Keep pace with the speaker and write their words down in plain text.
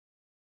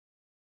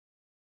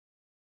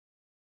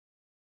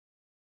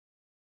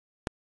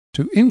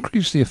To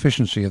increase the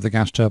efficiency of the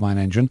gas turbine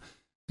engine,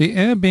 the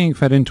air being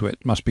fed into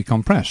it must be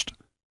compressed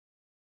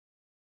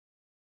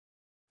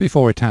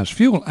before it has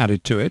fuel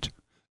added to it,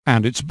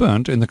 and it's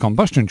burnt in the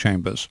combustion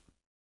chambers,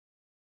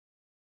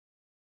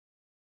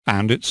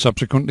 and it's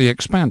subsequently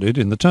expanded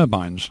in the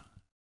turbines.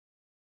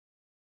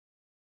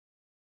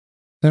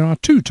 There are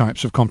two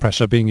types of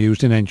compressor being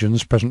used in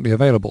engines presently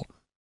available.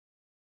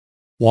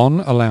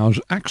 One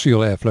allows axial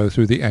airflow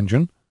through the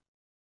engine,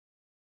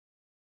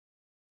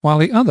 while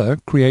the other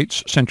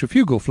creates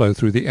centrifugal flow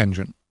through the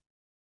engine.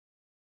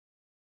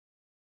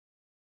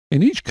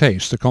 In each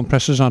case, the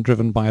compressors are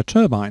driven by a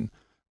turbine,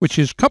 which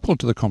is coupled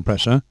to the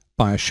compressor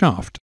by a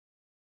shaft.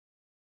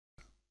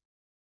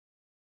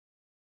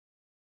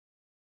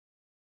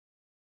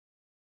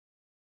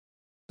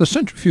 The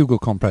centrifugal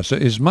compressor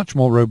is much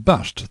more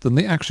robust than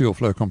the axial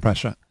flow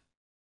compressor.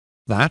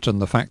 That, and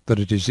the fact that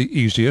it is the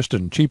easiest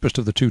and cheapest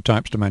of the two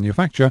types to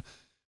manufacture,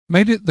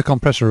 made it the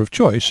compressor of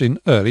choice in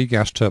early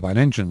gas turbine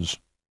engines.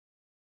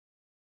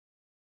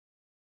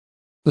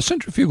 The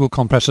centrifugal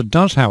compressor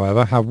does,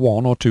 however, have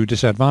one or two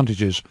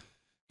disadvantages,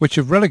 which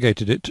have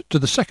relegated it to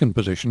the second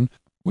position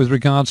with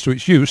regards to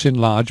its use in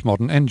large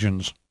modern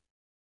engines.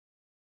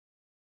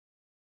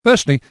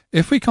 Firstly,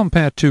 if we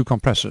compare two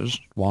compressors,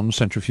 one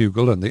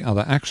centrifugal and the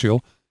other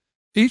axial,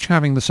 each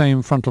having the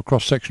same frontal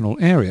cross-sectional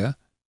area,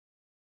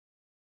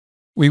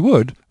 we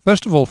would,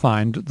 first of all,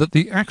 find that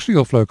the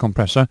axial flow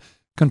compressor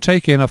can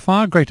take in a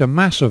far greater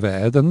mass of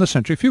air than the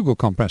centrifugal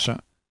compressor,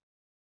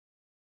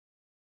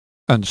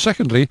 and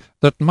secondly,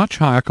 that much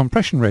higher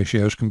compression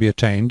ratios can be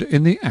attained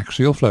in the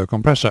axial flow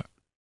compressor.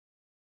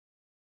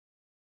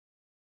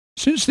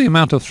 Since the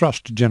amount of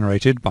thrust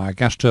generated by a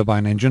gas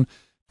turbine engine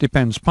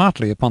depends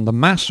partly upon the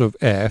mass of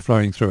air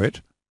flowing through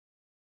it,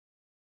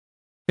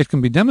 it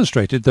can be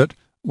demonstrated that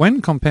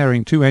when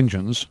comparing two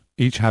engines,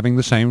 each having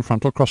the same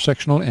frontal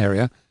cross-sectional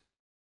area,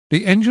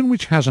 the engine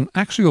which has an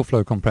axial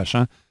flow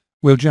compressor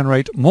will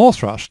generate more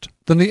thrust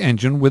than the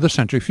engine with a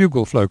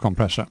centrifugal flow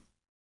compressor.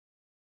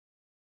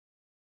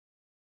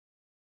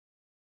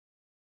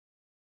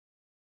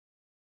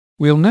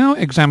 We'll now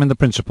examine the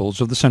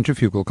principles of the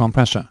centrifugal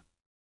compressor.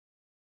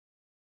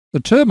 The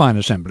turbine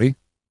assembly,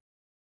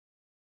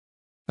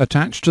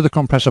 attached to the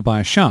compressor by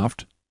a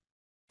shaft,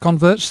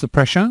 converts the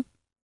pressure,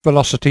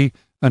 velocity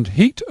and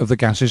heat of the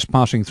gases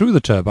passing through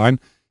the turbine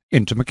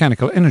into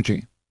mechanical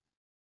energy,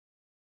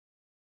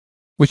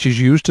 which is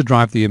used to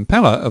drive the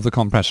impeller of the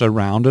compressor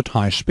round at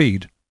high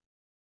speed.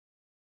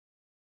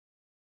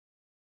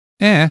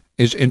 Air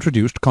is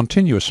introduced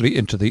continuously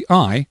into the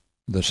eye,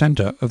 the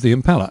centre of the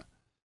impeller,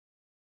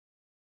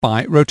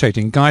 by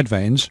rotating guide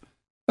vanes,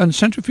 and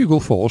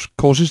centrifugal force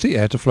causes the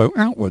air to flow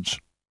outwards,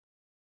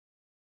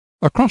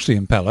 across the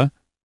impeller,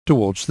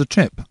 towards the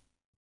tip.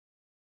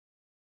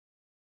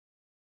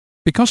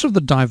 Because of the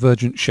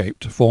divergent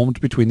shape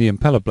formed between the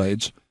impeller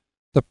blades,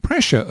 the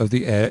pressure of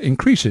the air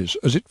increases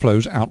as it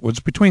flows outwards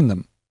between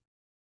them.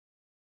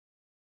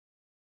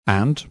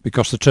 And,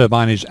 because the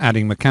turbine is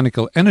adding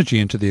mechanical energy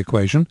into the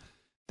equation,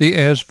 the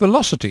air's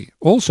velocity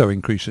also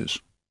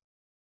increases.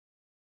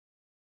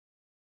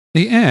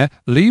 The air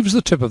leaves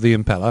the tip of the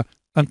impeller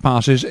and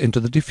passes into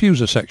the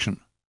diffuser section.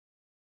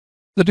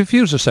 The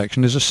diffuser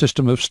section is a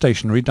system of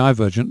stationary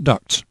divergent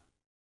ducts.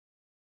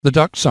 The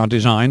ducts are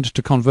designed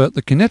to convert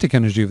the kinetic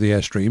energy of the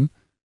airstream,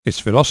 its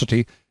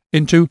velocity,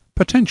 into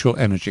potential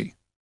energy,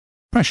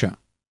 pressure.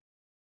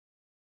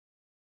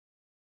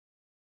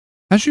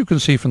 As you can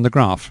see from the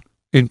graph,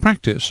 in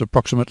practice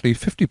approximately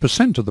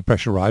 50% of the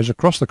pressure rise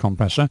across the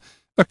compressor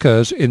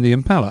occurs in the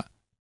impeller,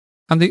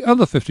 and the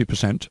other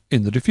 50%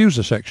 in the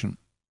diffuser section.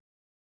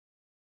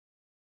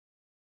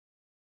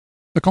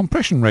 The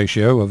compression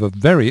ratio of a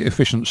very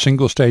efficient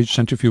single-stage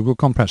centrifugal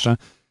compressor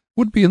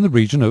would be in the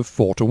region of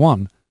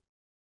 4:1.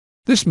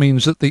 This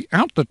means that the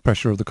outlet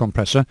pressure of the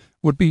compressor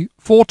would be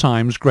 4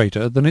 times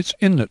greater than its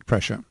inlet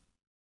pressure.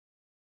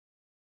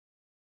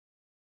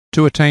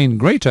 To attain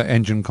greater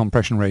engine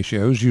compression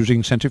ratios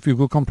using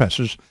centrifugal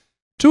compressors,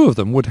 2 of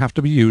them would have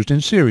to be used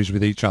in series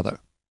with each other.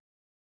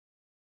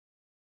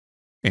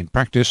 In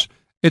practice,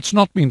 it's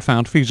not been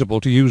found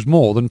feasible to use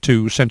more than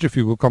 2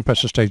 centrifugal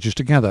compressor stages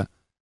together.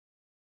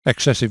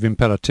 Excessive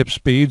impeller tip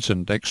speeds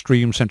and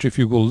extreme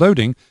centrifugal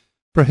loading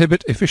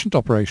prohibit efficient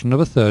operation of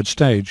a third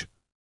stage.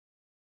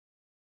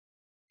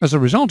 As a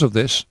result of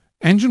this,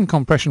 engine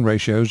compression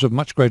ratios of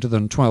much greater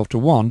than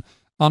 12:1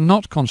 are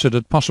not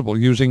considered possible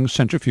using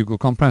centrifugal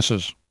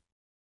compressors.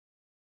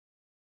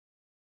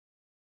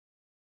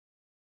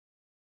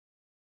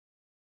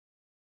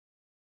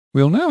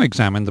 We'll now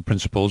examine the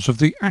principles of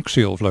the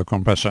axial flow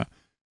compressor,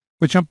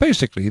 which are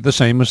basically the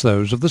same as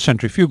those of the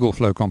centrifugal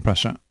flow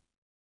compressor.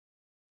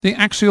 The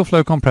axial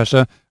flow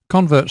compressor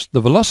converts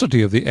the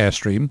velocity of the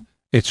airstream,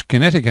 its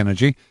kinetic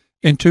energy,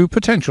 into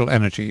potential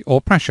energy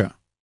or pressure.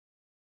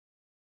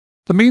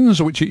 The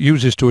means which it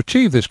uses to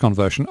achieve this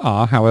conversion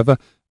are, however,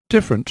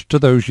 different to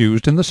those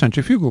used in the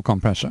centrifugal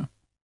compressor.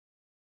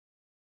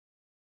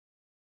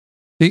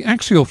 The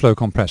axial flow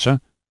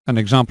compressor, an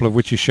example of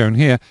which is shown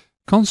here,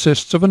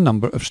 consists of a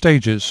number of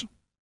stages.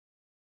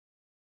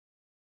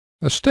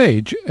 A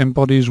stage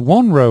embodies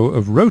one row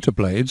of rotor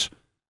blades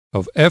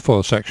of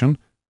airfoil section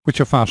which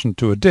are fastened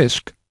to a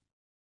disc,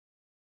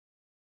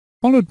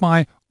 followed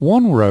by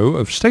one row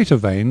of stator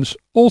vanes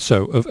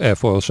also of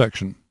airfoil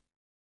section.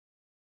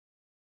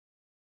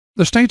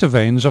 The stator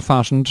vanes are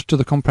fastened to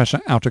the compressor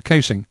outer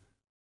casing.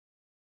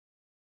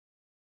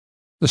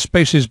 The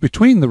spaces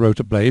between the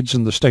rotor blades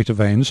and the stator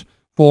vanes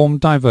form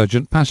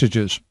divergent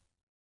passages.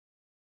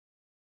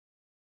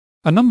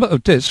 A number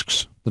of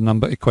discs, the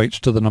number equates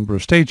to the number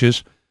of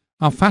stages,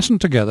 are fastened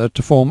together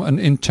to form an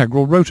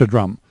integral rotor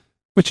drum,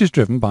 which is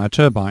driven by a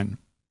turbine.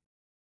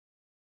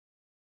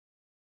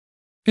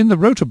 In the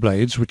rotor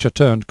blades, which are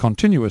turned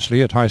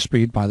continuously at high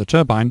speed by the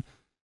turbine,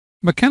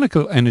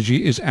 mechanical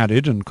energy is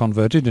added and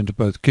converted into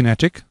both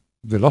kinetic,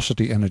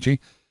 velocity energy,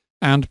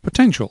 and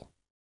potential,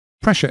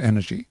 pressure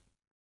energy.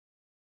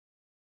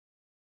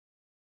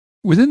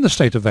 Within the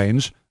stator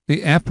vanes,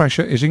 the air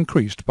pressure is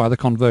increased by the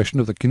conversion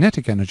of the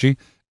kinetic energy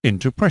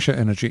into pressure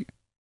energy.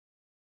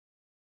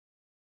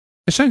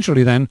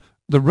 Essentially then,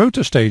 the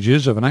rotor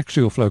stages of an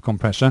axial flow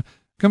compressor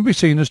can be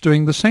seen as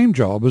doing the same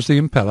job as the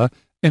impeller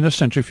in a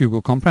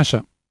centrifugal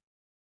compressor,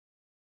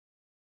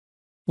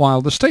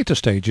 while the stator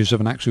stages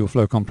of an axial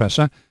flow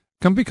compressor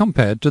can be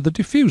compared to the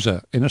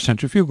diffuser in a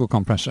centrifugal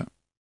compressor.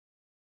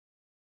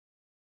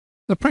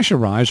 The pressure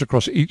rise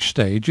across each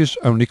stage is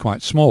only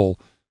quite small,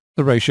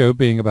 the ratio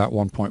being about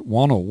 1.1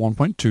 or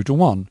 1.2 to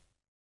 1.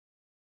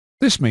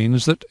 This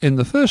means that in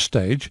the first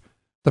stage,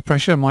 the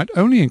pressure might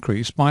only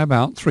increase by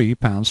about 3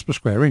 pounds per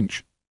square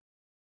inch.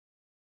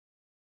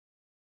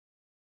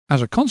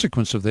 As a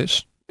consequence of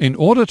this, in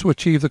order to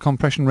achieve the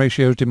compression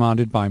ratios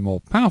demanded by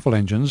more powerful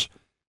engines,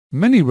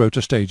 many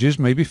rotor stages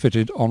may be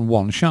fitted on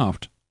one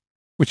shaft,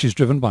 which is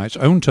driven by its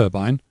own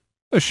turbine,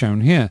 as shown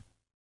here.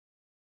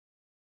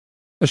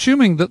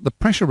 Assuming that the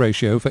pressure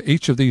ratio for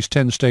each of these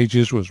 10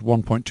 stages was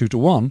 1.2 to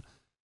 1,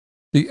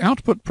 the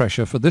output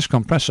pressure for this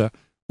compressor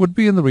would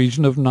be in the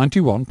region of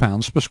 91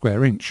 pounds per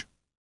square inch.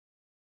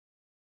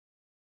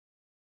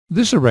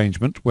 This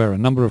arrangement, where a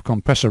number of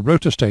compressor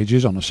rotor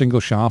stages on a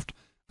single shaft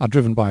are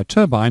driven by a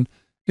turbine,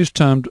 is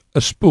termed a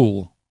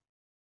spool.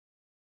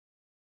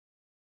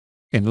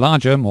 In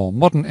larger, more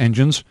modern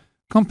engines,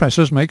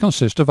 compressors may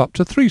consist of up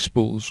to 3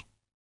 spools.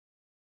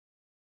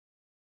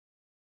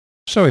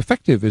 So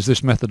effective is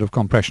this method of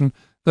compression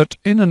that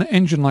in an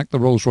engine like the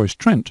Rolls-Royce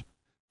Trent,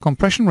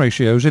 compression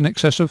ratios in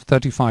excess of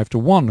 35 to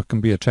 1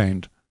 can be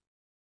attained.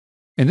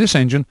 In this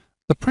engine,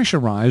 the pressure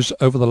rise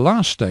over the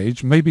last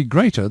stage may be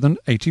greater than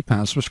 80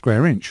 pounds per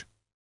square inch.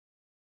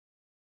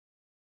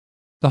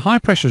 The high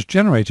pressures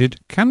generated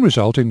can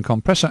result in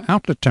compressor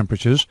outlet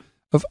temperatures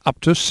of up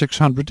to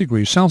 600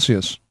 degrees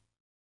Celsius.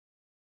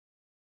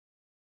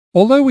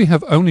 Although we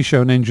have only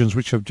shown engines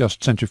which have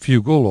just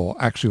centrifugal or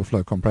axial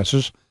flow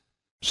compressors,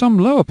 some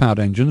lower powered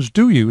engines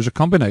do use a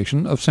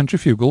combination of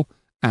centrifugal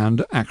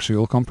and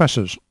axial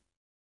compressors.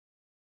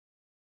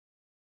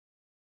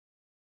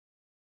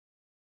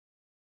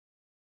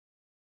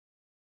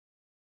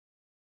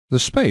 The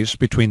space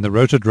between the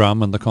rotor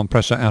drum and the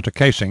compressor outer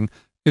casing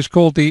is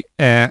called the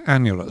air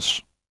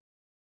annulus.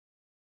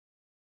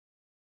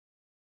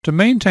 To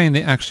maintain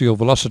the axial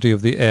velocity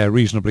of the air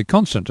reasonably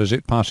constant as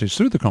it passes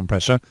through the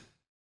compressor,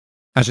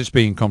 as it's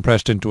being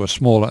compressed into a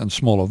smaller and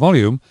smaller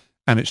volume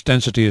and its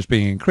density is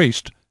being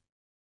increased,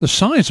 the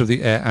size of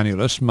the air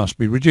annulus must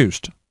be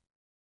reduced.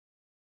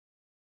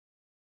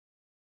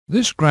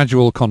 This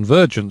gradual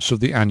convergence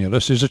of the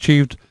annulus is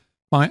achieved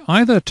by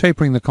either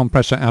tapering the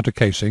compressor outer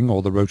casing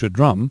or the rotor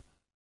drum,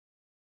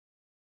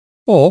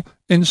 or,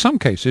 in some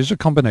cases, a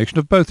combination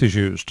of both is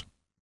used.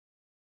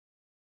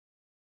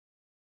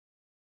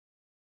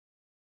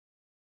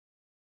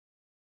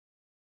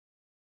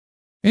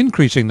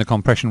 Increasing the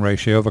compression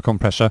ratio of a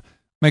compressor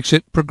makes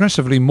it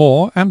progressively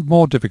more and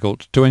more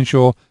difficult to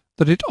ensure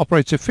that it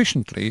operates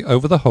efficiently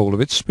over the whole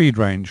of its speed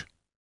range.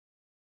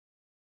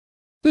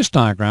 This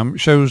diagram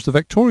shows the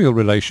vectorial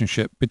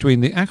relationship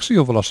between the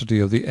axial velocity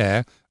of the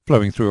air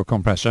flowing through a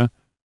compressor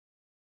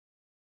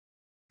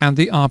and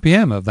the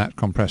RPM of that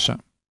compressor.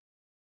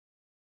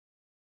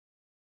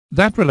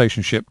 That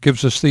relationship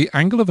gives us the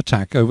angle of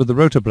attack over the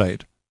rotor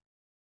blade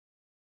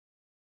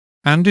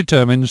and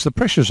determines the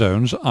pressure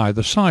zones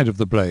either side of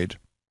the blade.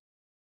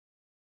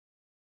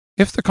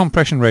 If the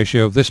compression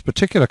ratio of this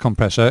particular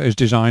compressor is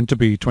designed to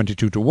be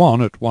 22 to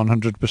 1 at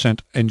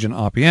 100% engine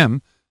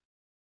RPM,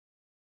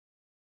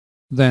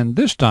 then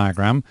this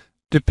diagram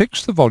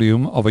depicts the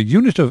volume of a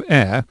unit of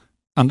air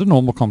under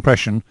normal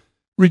compression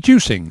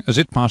reducing as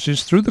it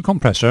passes through the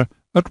compressor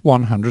at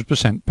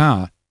 100%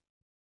 power.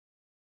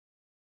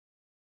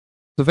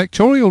 The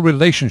vectorial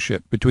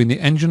relationship between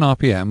the engine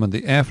RPM and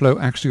the airflow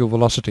axial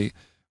velocity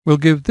will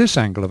give this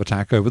angle of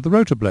attack over the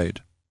rotor blade,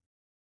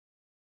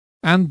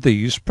 and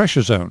these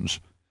pressure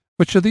zones,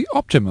 which are the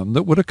optimum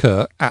that would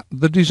occur at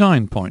the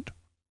design point.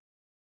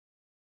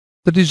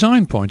 The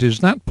design point is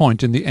that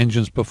point in the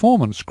engine's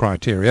performance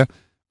criteria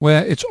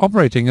where it's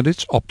operating at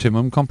its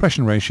optimum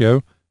compression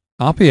ratio,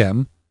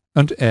 RPM,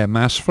 and air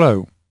mass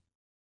flow.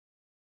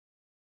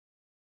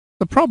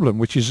 The problem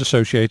which is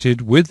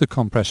associated with the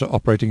compressor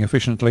operating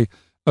efficiently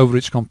over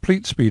its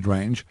complete speed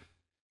range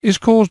is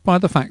caused by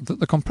the fact that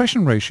the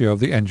compression ratio of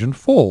the engine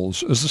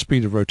falls as the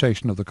speed of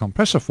rotation of the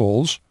compressor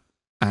falls,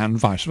 and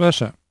vice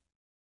versa.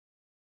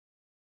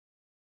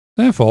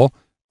 Therefore,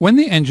 when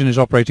the engine is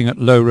operating at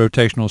low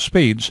rotational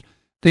speeds,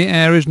 the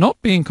air is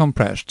not being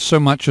compressed so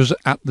much as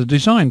at the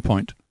design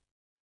point,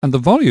 and the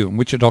volume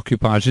which it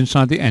occupies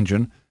inside the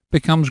engine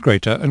becomes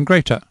greater and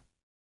greater.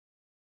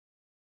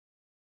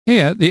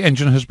 Here the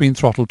engine has been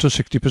throttled to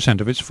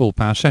 60% of its full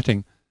power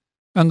setting,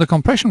 and the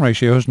compression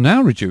ratio has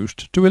now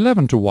reduced to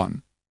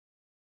 11:1.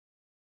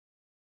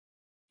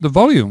 The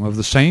volume of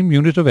the same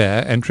unit of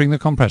air entering the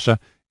compressor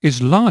is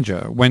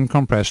larger when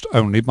compressed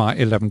only by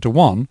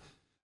 11:1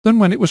 than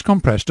when it was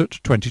compressed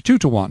at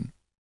 22:1.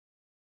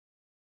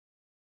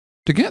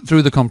 To get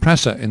through the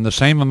compressor in the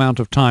same amount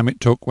of time it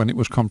took when it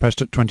was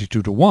compressed at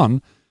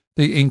 22:1,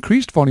 the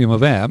increased volume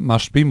of air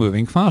must be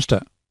moving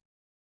faster.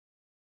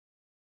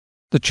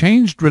 The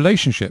changed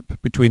relationship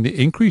between the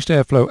increased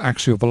airflow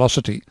axial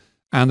velocity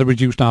and the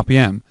reduced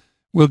RPM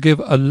will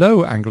give a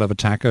low angle of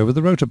attack over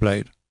the rotor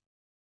blade,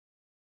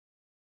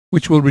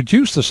 which will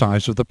reduce the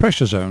size of the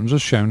pressure zones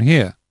as shown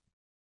here.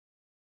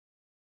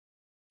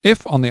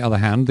 If, on the other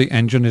hand, the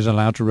engine is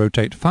allowed to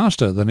rotate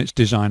faster than its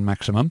design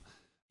maximum,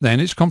 then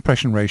its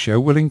compression ratio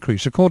will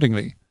increase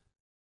accordingly.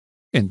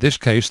 In this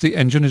case, the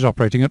engine is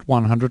operating at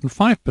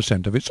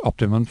 105% of its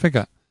optimum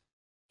figure,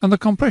 and the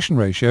compression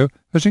ratio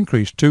has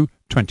increased to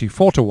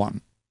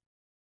 24:1.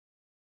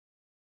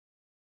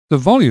 The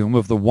volume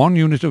of the one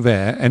unit of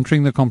air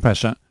entering the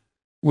compressor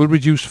will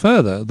reduce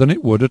further than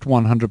it would at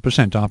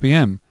 100%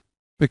 RPM,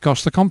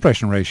 because the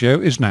compression ratio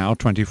is now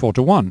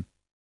 24:1.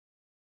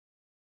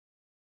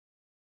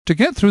 To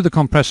get through the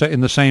compressor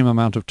in the same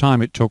amount of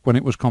time it took when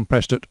it was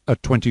compressed at a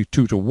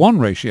 22:1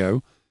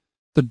 ratio,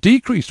 the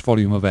decreased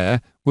volume of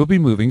air will be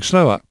moving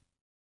slower.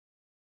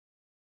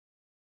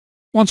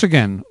 Once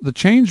again, the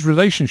changed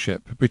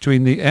relationship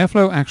between the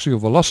airflow axial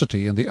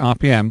velocity and the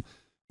RPM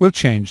will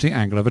change the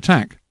angle of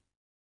attack.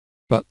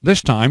 But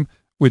this time,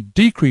 with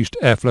decreased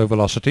airflow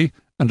velocity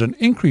and an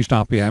increased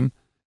RPM,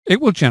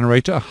 it will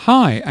generate a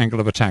high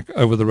angle of attack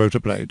over the rotor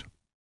blade.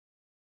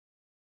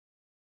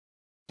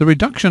 The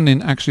reduction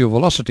in axial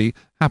velocity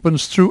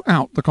happens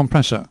throughout the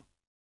compressor.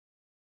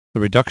 The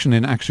reduction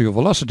in axial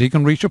velocity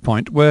can reach a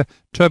point where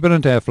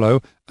turbulent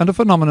airflow and a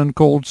phenomenon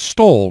called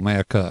stall may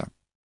occur.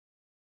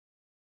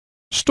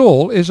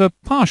 Stall is a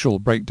partial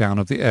breakdown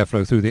of the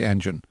airflow through the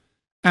engine,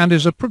 and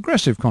is a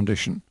progressive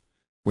condition,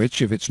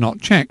 which, if it's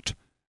not checked,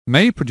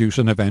 may produce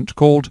an event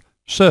called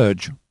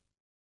surge.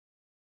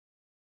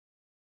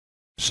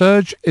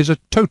 Surge is a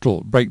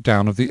total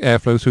breakdown of the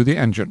airflow through the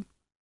engine,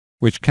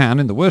 which can,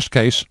 in the worst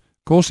case,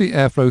 cause the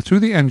airflow through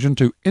the engine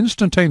to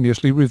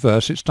instantaneously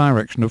reverse its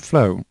direction of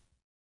flow.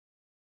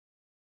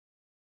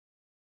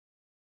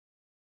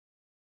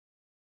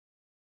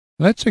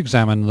 Let's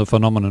examine the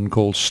phenomenon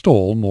called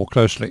stall more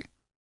closely.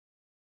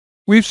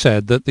 We've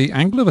said that the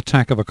angle of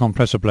attack of a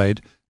compressor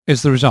blade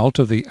is the result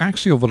of the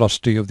axial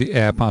velocity of the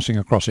air passing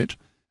across it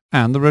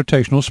and the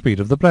rotational speed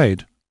of the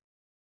blade.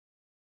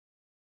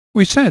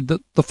 We said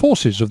that the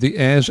forces of the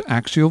air's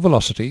axial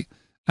velocity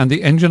and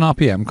the engine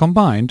RPM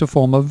combine to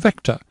form a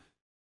vector,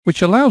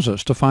 which allows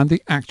us to find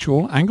the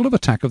actual angle of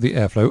attack of the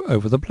airflow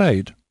over the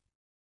blade.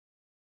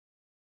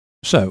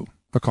 So,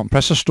 a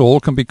compressor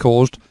stall can be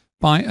caused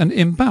by an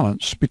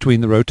imbalance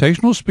between the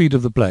rotational speed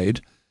of the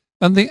blade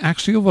and the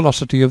axial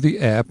velocity of the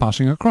air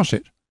passing across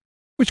it,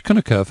 which can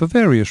occur for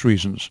various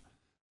reasons,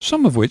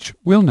 some of which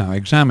we'll now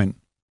examine.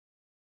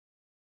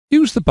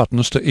 Use the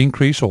buttons to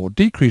increase or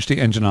decrease the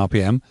engine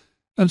RPM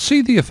and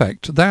see the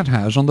effect that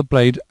has on the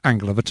blade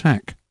angle of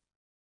attack.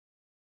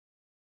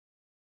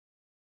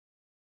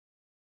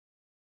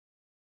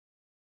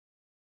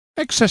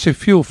 Excessive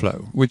fuel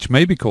flow, which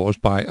may be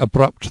caused by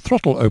abrupt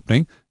throttle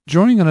opening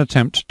during an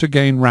attempt to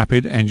gain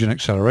rapid engine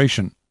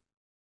acceleration.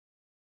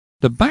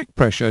 The back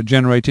pressure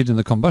generated in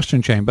the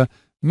combustion chamber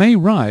may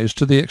rise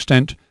to the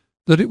extent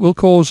that it will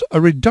cause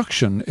a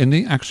reduction in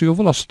the axial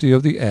velocity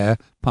of the air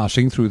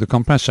passing through the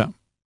compressor.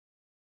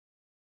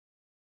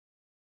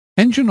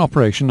 Engine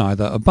operation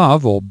either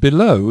above or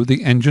below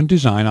the engine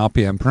design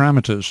RPM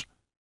parameters.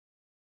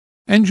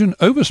 Engine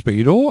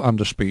overspeed or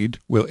underspeed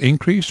will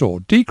increase or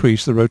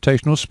decrease the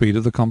rotational speed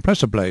of the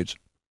compressor blades.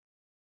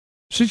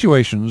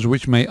 Situations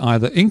which may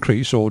either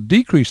increase or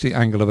decrease the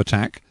angle of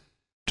attack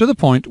to the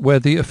point where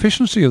the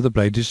efficiency of the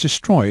blade is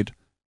destroyed,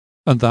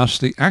 and thus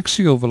the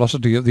axial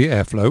velocity of the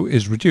airflow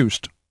is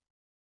reduced.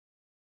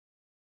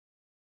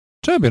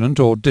 Turbulent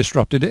or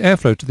disrupted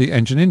airflow to the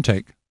engine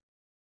intake.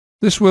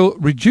 This will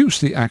reduce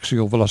the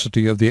axial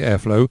velocity of the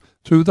airflow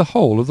through the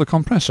whole of the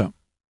compressor.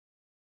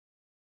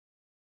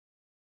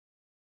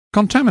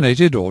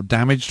 Contaminated or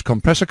damaged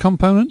compressor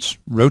components,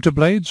 rotor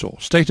blades or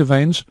stator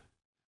vanes,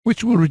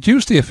 which will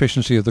reduce the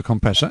efficiency of the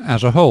compressor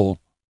as a whole.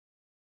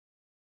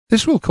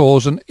 This will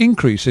cause an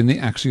increase in the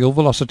axial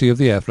velocity of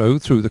the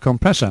airflow through the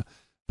compressor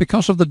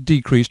because of the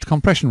decreased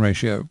compression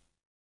ratio.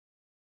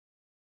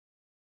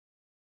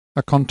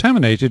 A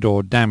contaminated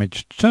or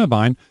damaged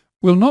turbine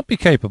will not be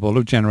capable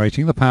of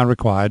generating the power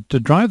required to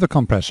drive the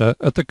compressor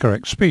at the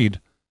correct speed.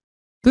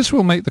 This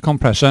will make the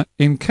compressor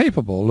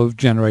incapable of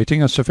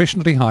generating a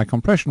sufficiently high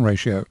compression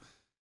ratio,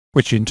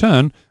 which in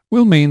turn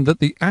will mean that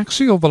the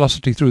axial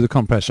velocity through the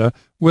compressor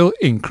will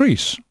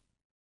increase.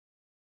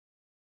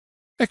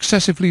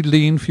 Excessively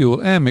lean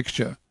fuel-air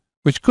mixture,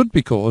 which could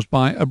be caused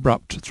by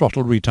abrupt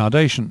throttle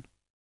retardation.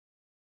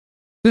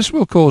 This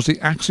will cause the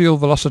axial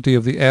velocity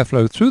of the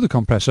airflow through the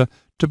compressor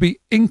to be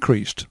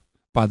increased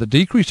by the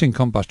decreasing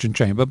combustion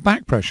chamber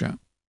back pressure.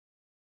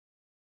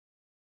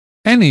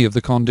 Any of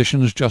the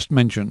conditions just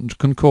mentioned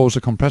can cause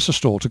a compressor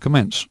stall to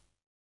commence,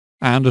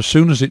 and as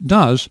soon as it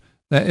does,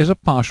 there is a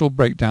partial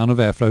breakdown of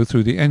airflow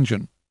through the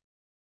engine.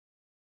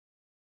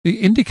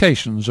 The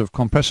indications of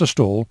compressor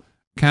stall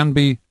can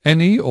be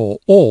any or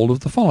all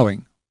of the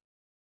following: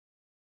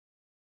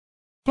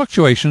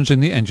 fluctuations in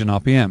the engine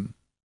RPM,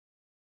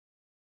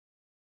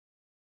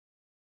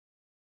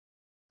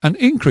 an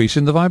increase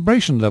in the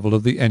vibration level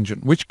of the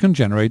engine, which can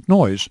generate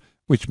noise,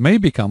 which may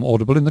become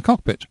audible in the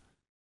cockpit,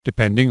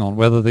 depending on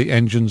whether the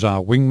engines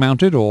are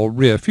wing-mounted or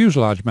rear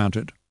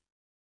fuselage-mounted,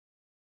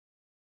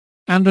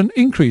 and an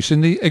increase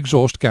in the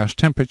exhaust gas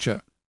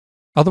temperature,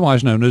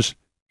 otherwise known as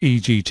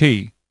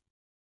EGT.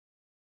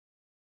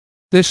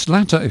 This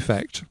latter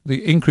effect,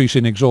 the increase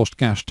in exhaust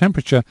gas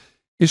temperature,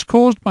 is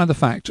caused by the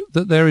fact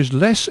that there is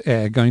less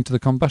air going to the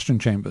combustion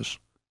chambers.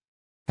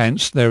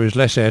 Hence, there is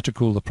less air to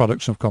cool the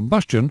products of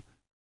combustion,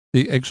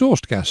 the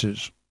exhaust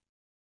gases.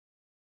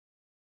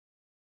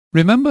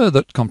 Remember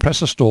that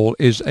compressor stall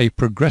is a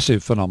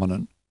progressive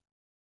phenomenon.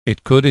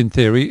 It could, in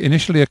theory,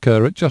 initially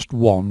occur at just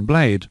one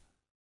blade,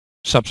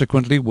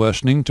 subsequently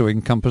worsening to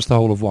encompass the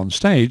whole of one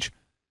stage,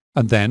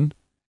 and then,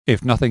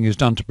 if nothing is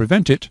done to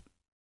prevent it,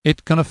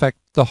 it can affect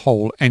the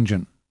whole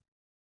engine.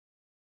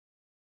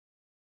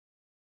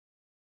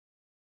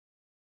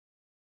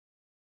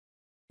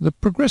 The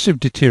progressive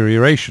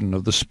deterioration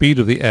of the speed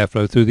of the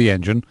airflow through the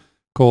engine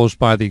caused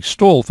by the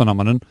stall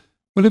phenomenon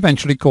will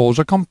eventually cause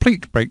a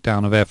complete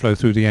breakdown of airflow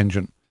through the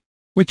engine,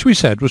 which we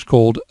said was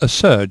called a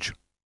surge.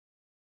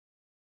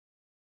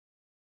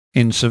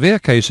 In severe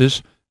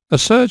cases, a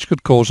surge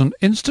could cause an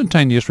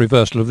instantaneous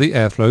reversal of the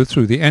airflow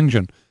through the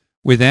engine,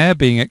 with air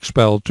being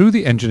expelled through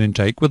the engine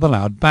intake with a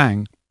loud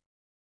bang.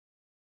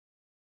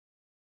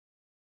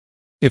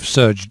 If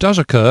surge does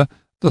occur,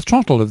 the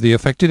throttle of the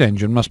affected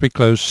engine must be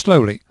closed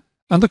slowly,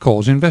 and the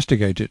cause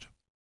investigated.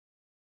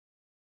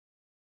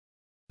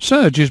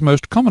 Surge is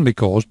most commonly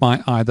caused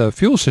by either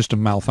fuel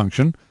system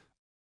malfunction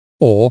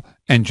or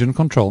engine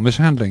control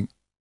mishandling.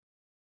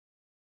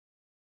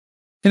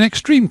 In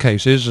extreme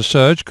cases, a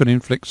surge can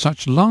inflict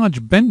such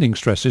large bending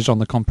stresses on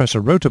the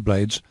compressor rotor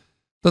blades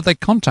that they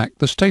contact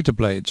the stator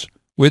blades,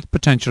 with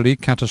potentially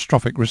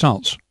catastrophic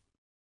results.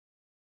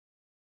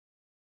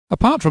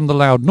 Apart from the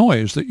loud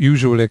noise that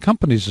usually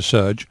accompanies a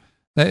surge,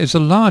 there is a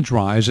large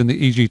rise in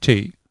the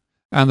EGT,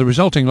 and the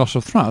resulting loss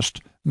of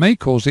thrust may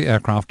cause the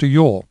aircraft to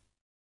yaw.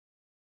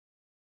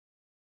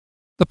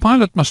 The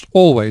pilot must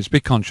always be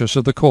conscious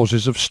of the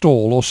causes of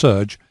stall or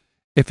surge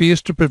if he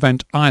is to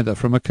prevent either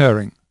from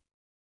occurring.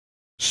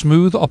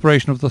 Smooth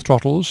operation of the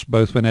throttles,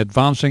 both when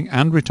advancing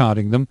and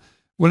retarding them,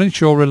 will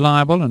ensure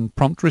reliable and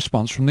prompt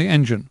response from the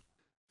engine.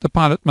 The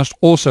pilot must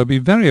also be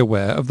very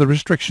aware of the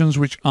restrictions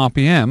which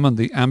RPM and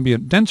the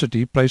ambient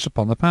density place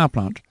upon the power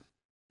plant,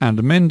 and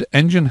amend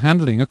engine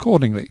handling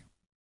accordingly.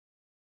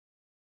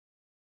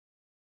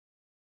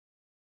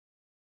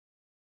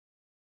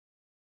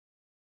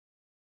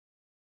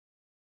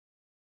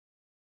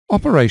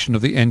 Operation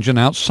of the engine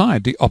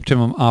outside the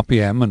optimum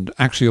RPM and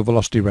axial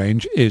velocity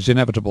range is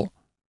inevitable.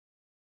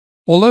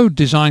 Although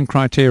design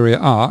criteria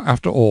are,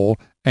 after all,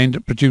 aimed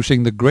at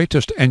producing the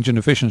greatest engine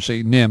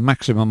efficiency near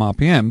maximum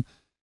RPM,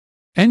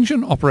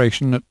 engine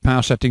operation at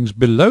power settings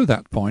below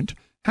that point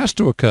has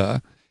to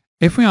occur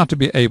if we are to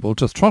be able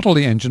to throttle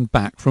the engine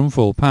back from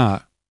full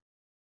power.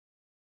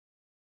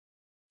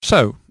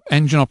 So,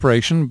 engine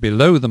operation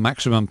below the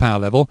maximum power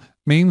level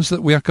means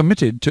that we are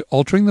committed to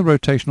altering the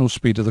rotational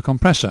speed of the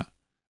compressor,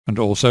 and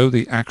also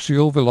the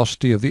axial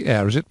velocity of the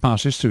air as it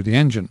passes through the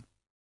engine.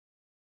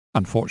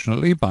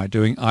 Unfortunately, by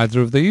doing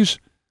either of these,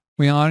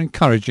 we are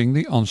encouraging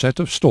the onset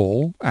of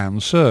stall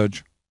and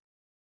surge.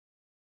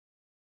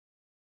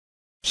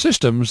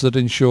 Systems that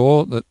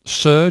ensure that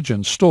surge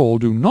and stall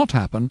do not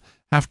happen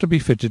have to be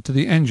fitted to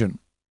the engine.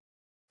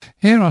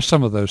 Here are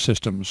some of those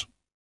systems.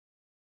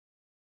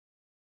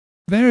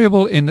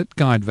 Variable inlet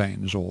guide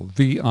vanes, or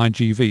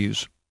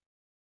VIGVs.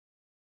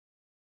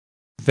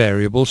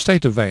 Variable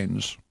stator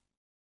vanes.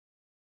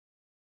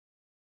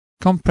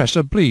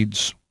 Compressor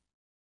bleeds.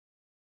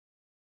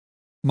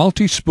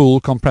 Multi-spool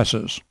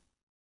compressors.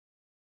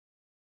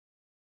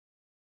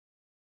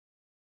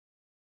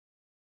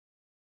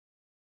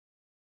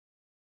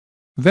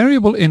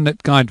 Variable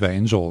inlet guide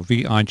vanes, or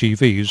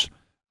VIGVs,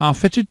 are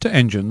fitted to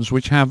engines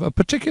which have a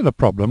particular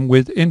problem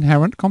with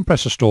inherent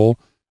compressor stall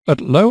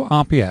at low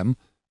RPM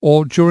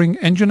or during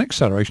engine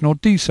acceleration or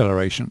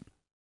deceleration.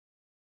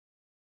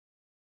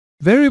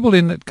 Variable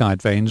inlet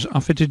guide vanes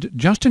are fitted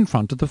just in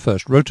front of the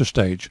first rotor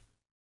stage.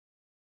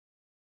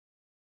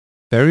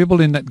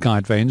 variable inlet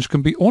guide vanes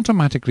can be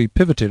automatically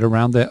pivoted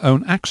around their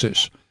own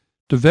axis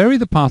to vary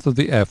the path of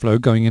the airflow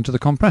going into the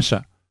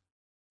compressor,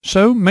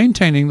 so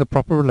maintaining the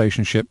proper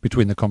relationship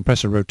between the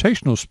compressor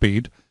rotational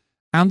speed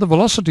and the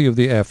velocity of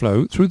the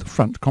airflow through the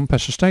front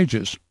compressor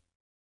stages.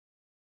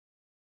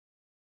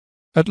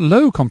 At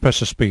low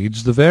compressor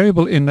speeds, the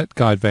variable inlet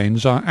guide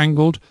vanes are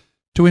angled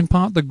to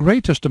impart the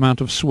greatest amount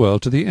of swirl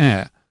to the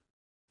air,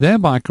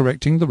 thereby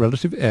correcting the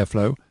relative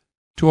airflow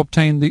to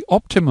obtain the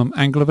optimum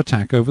angle of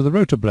attack over the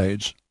rotor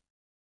blades.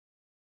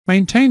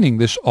 Maintaining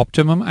this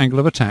optimum angle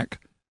of attack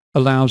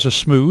allows a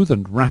smooth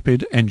and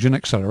rapid engine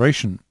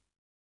acceleration.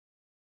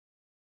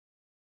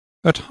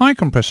 At high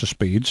compressor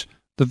speeds,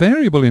 the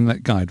variable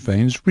inlet guide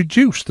vanes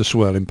reduce the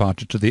swirl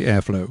imparted to the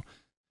airflow,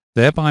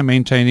 thereby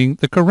maintaining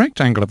the correct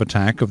angle of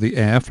attack of the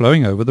air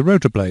flowing over the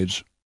rotor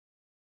blades.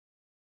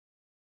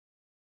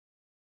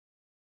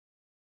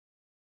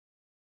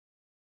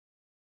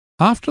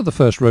 After the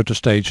first rotor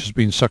stage has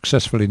been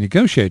successfully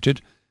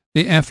negotiated,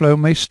 the airflow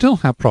may still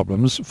have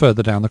problems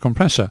further down the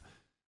compressor,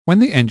 when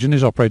the engine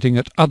is operating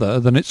at other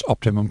than its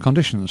optimum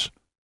conditions.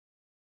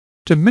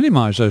 To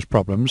minimize those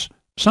problems,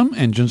 some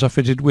engines are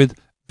fitted with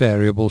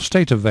variable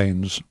stator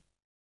vanes.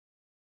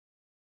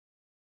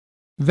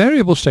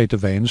 Variable stator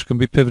vanes can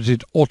be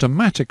pivoted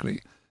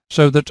automatically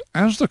so that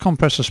as the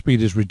compressor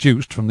speed is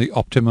reduced from the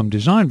optimum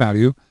design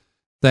value,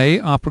 they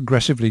are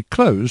progressively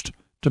closed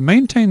to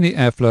maintain the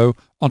airflow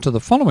onto the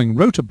following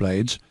rotor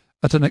blades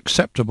at an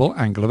acceptable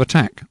angle of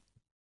attack.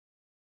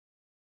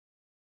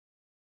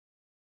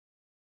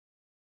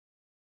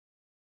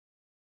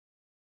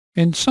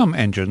 In some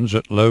engines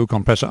at low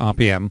compressor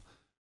RPM,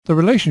 the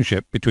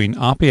relationship between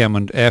RPM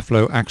and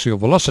airflow axial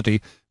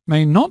velocity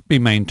may not be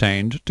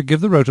maintained to give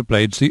the rotor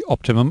blades the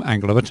optimum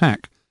angle of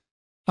attack,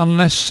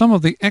 unless some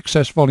of the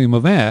excess volume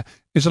of air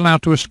is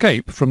allowed to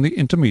escape from the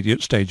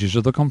intermediate stages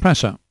of the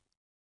compressor.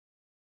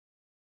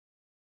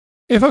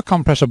 If a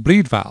compressor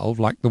bleed valve,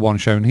 like the one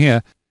shown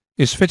here,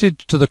 is fitted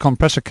to the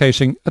compressor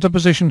casing at a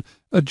position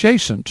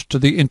adjacent to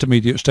the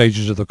intermediate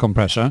stages of the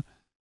compressor,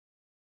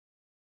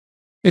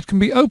 it can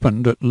be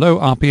opened at low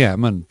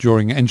RPM and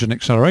during engine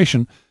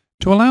acceleration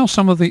to allow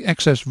some of the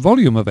excess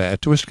volume of air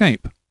to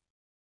escape.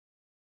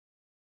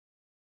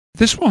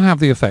 This will have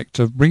the effect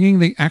of bringing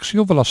the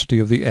axial velocity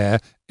of the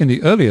air in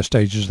the earlier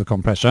stages of the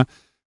compressor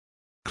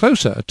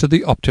closer to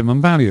the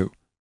optimum value,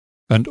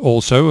 and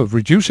also of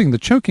reducing the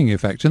choking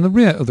effect in the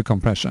rear of the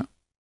compressor.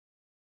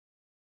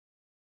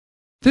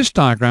 This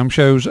diagram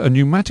shows a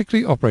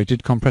pneumatically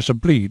operated compressor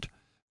bleed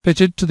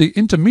fitted to the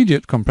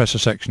intermediate compressor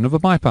section of a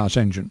bypass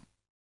engine.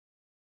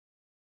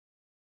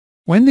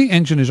 When the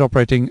engine is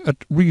operating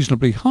at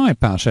reasonably high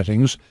power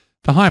settings,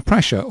 the high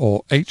pressure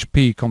or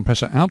HP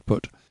compressor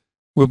output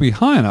will be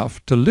high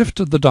enough to lift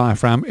the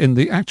diaphragm in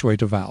the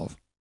actuator valve,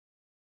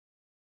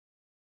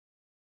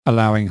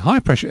 allowing high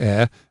pressure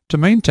air to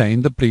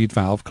maintain the bleed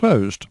valve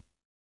closed.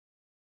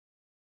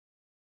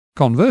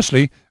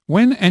 Conversely,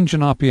 when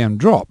engine RPM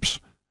drops,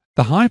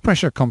 the high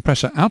pressure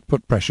compressor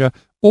output pressure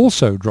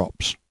also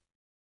drops.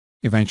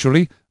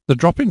 Eventually, the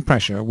drop in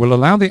pressure will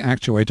allow the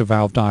actuator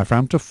valve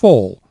diaphragm to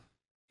fall,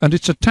 and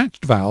its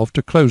attached valve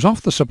to close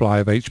off the supply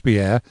of HP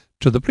air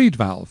to the bleed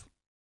valve.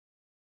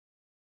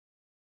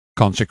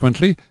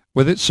 Consequently,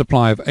 with its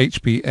supply of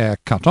HP air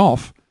cut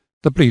off,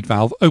 the bleed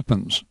valve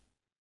opens,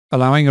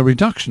 allowing a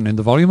reduction in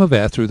the volume of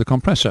air through the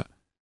compressor,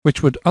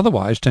 which would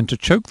otherwise tend to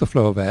choke the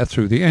flow of air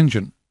through the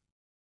engine.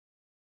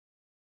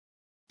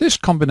 This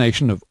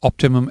combination of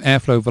optimum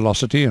airflow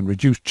velocity and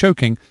reduced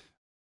choking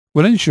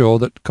will ensure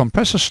that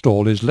compressor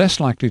stall is less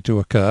likely to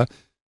occur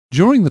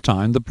during the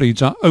time the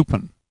bleeds are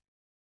open,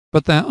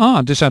 but there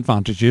are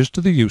disadvantages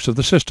to the use of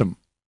the system.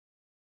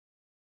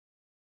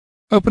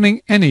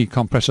 Opening any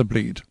compressor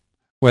bleed,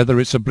 whether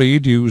it's a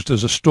bleed used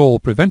as a stall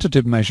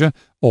preventative measure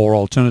or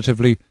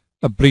alternatively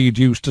a bleed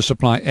used to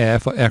supply air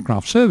for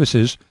aircraft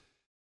services,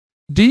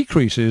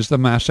 decreases the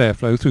mass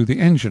airflow through the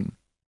engine.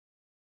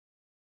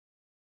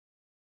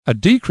 A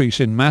decrease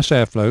in mass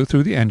airflow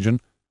through the engine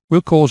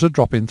will cause a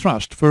drop in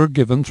thrust for a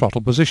given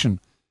throttle position,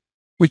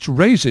 which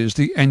raises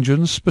the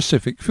engine's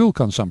specific fuel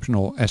consumption,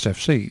 or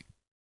SFC.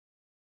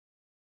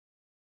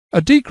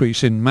 A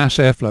decrease in mass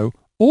airflow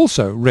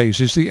also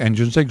raises the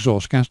engine's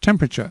exhaust gas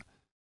temperature,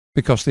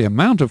 because the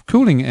amount of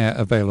cooling air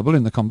available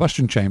in the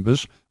combustion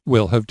chambers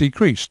will have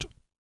decreased.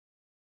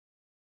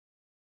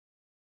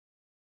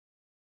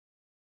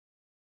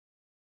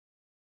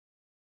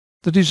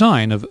 The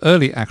design of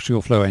early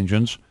axial flow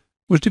engines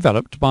was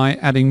developed by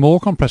adding more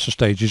compressor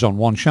stages on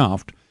one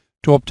shaft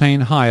to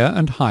obtain higher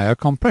and higher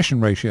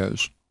compression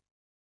ratios.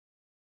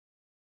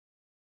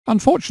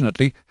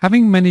 Unfortunately,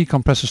 having many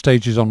compressor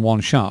stages on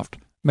one shaft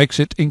makes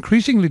it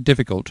increasingly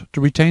difficult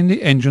to retain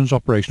the engine's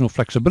operational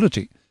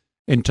flexibility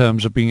in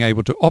terms of being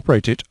able to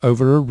operate it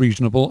over a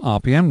reasonable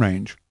RPM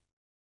range.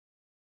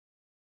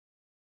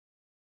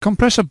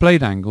 Compressor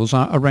blade angles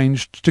are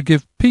arranged to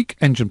give peak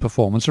engine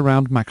performance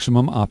around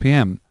maximum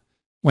RPM,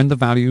 when the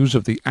values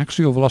of the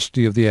axial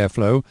velocity of the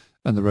airflow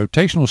and the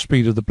rotational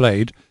speed of the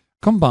blade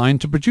combine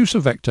to produce a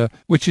vector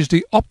which is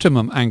the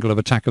optimum angle of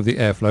attack of the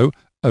airflow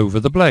over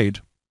the blade.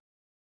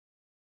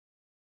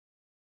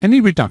 Any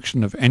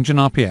reduction of engine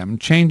RPM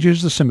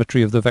changes the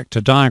symmetry of the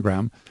vector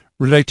diagram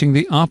relating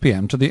the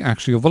RPM to the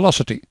axial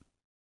velocity.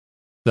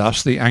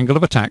 Thus, the angle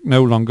of attack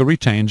no longer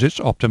retains its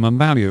optimum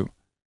value.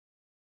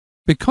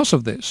 Because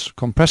of this,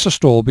 compressor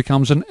stall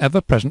becomes an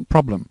ever-present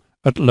problem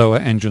at lower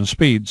engine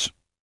speeds.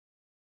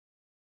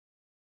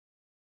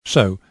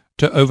 So,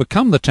 to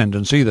overcome the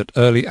tendency that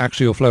early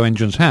axial flow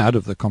engines had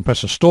of the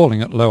compressor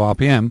stalling at low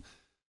RPM,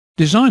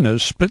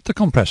 designers split the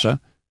compressor,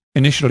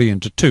 initially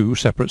into two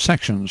separate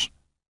sections.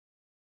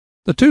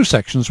 The two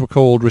sections were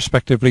called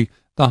respectively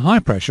the high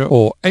pressure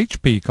or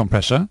HP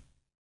compressor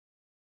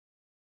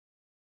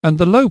and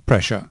the low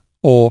pressure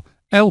or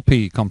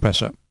LP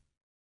compressor.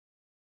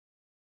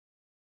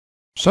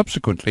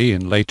 Subsequently,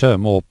 in later,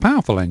 more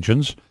powerful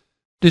engines,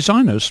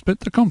 designers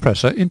split the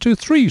compressor into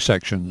three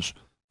sections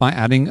by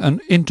adding an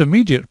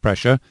intermediate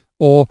pressure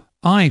or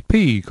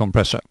IP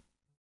compressor.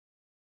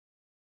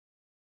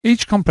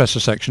 Each compressor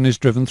section is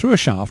driven through a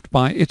shaft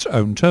by its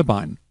own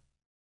turbine.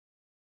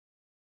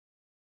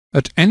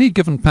 At any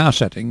given power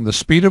setting, the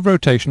speed of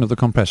rotation of the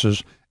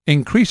compressors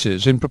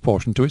increases in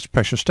proportion to its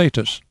pressure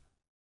status.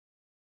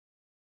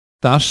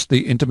 Thus,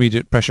 the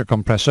intermediate pressure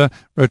compressor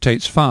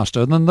rotates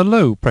faster than the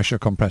low pressure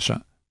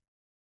compressor,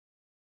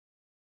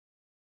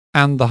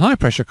 and the high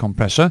pressure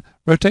compressor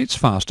rotates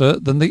faster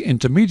than the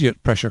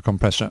intermediate pressure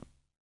compressor.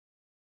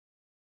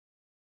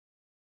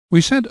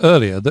 We said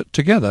earlier that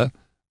together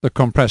the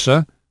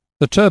compressor,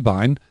 the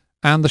turbine,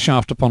 and the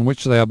shaft upon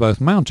which they are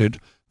both mounted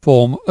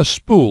form a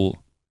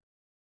spool.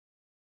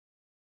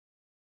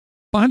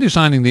 By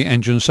designing the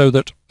engine so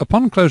that,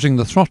 upon closing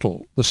the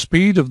throttle, the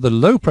speed of the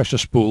low-pressure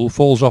spool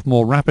falls off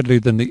more rapidly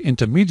than the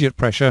intermediate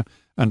pressure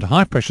and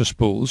high-pressure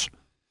spools,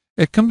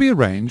 it can be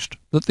arranged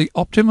that the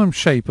optimum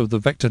shape of the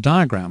vector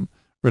diagram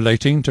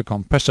relating to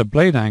compressor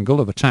blade angle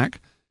of attack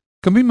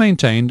can be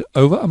maintained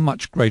over a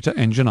much greater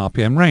engine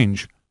RPM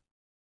range,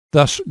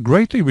 thus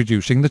greatly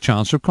reducing the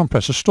chance of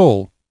compressor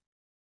stall.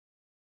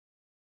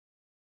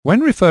 When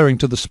referring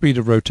to the speed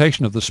of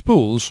rotation of the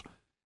spools,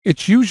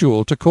 it's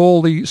usual to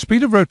call the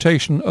speed of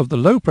rotation of the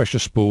low-pressure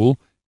spool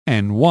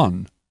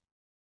N1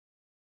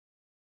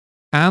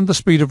 and the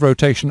speed of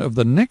rotation of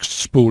the next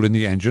spool in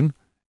the engine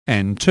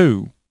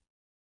N2.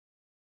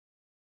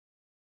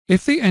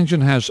 If the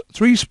engine has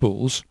three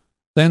spools,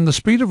 then the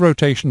speed of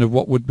rotation of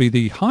what would be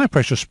the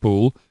high-pressure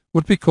spool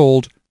would be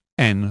called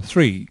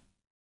N3.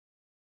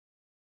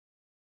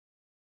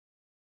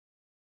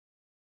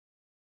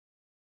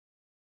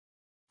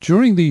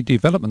 During the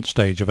development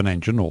stage of an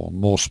engine, or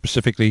more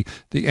specifically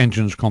the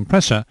engine's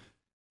compressor,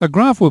 a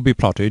graph will be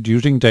plotted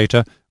using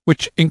data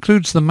which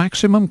includes the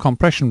maximum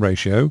compression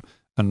ratio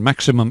and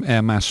maximum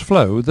air mass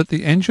flow that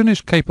the engine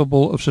is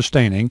capable of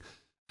sustaining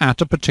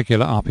at a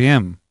particular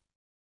RPM.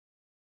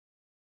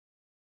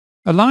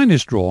 A line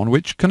is drawn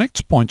which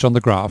connects points on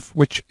the graph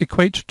which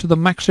equate to the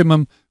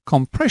maximum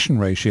compression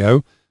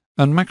ratio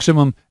and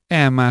maximum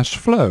air mass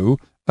flow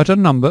at a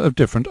number of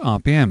different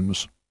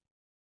RPMs.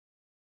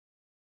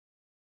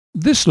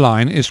 This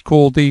line is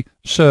called the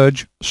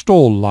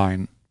surge-stall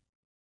line.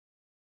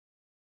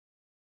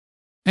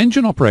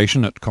 Engine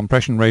operation at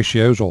compression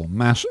ratios or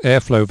mass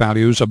airflow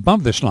values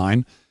above this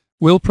line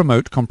will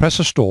promote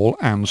compressor stall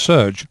and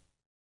surge.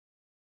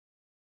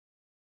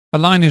 A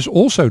line is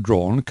also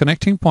drawn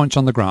connecting points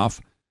on the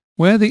graph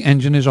where the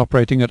engine is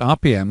operating at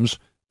RPMs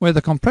where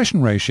the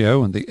compression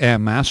ratio and the air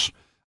mass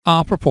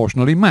are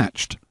proportionally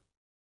matched.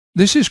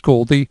 This is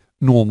called the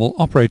normal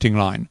operating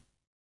line.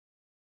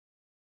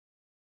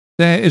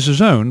 There is a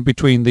zone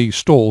between the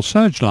stall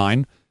surge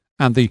line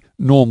and the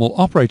normal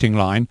operating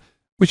line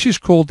which is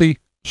called the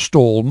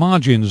stall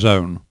margin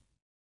zone.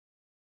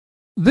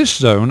 This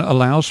zone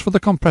allows for the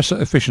compressor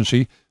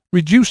efficiency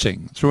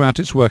reducing throughout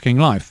its working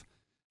life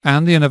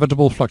and the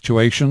inevitable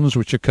fluctuations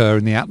which occur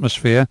in the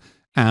atmosphere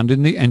and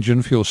in the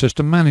engine fuel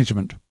system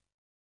management.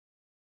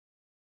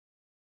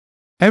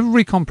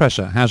 Every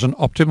compressor has an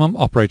optimum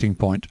operating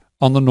point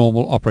on the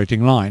normal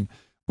operating line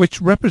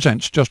which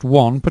represents just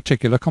one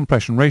particular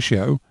compression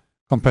ratio,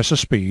 compressor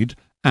speed,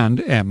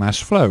 and air mass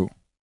flow.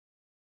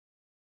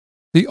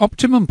 The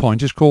optimum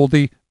point is called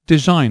the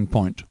design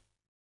point.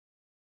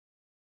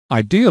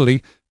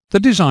 Ideally, the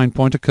design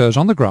point occurs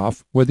on the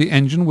graph where the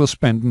engine will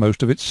spend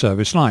most of its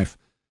service life,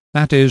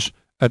 that is,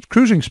 at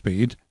cruising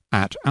speed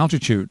at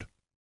altitude.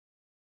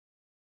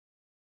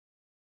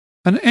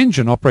 An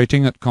engine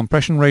operating at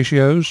compression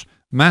ratios,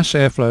 mass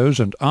airflows,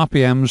 and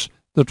RPMs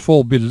that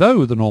fall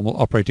below the normal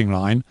operating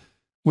line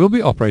will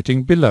be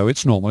operating below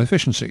its normal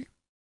efficiency.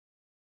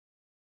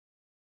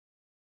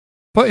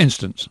 For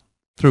instance,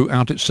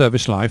 throughout its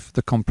service life,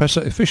 the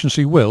compressor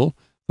efficiency will,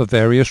 for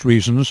various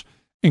reasons,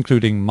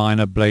 including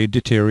minor blade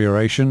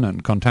deterioration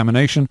and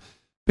contamination,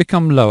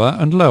 become lower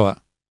and lower.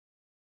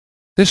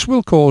 This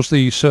will cause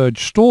the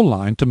surge stall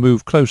line to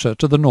move closer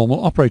to the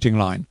normal operating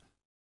line,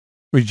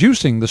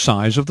 reducing the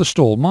size of the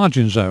stall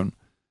margin zone,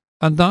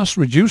 and thus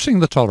reducing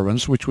the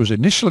tolerance which was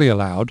initially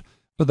allowed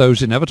for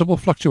those inevitable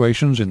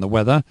fluctuations in the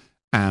weather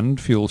and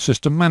fuel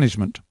system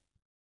management.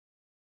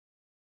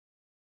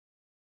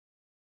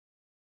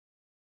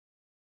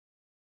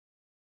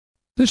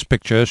 This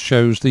picture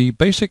shows the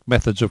basic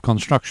methods of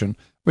construction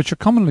which are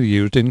commonly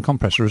used in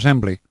compressor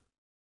assembly.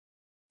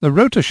 The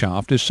rotor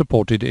shaft is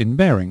supported in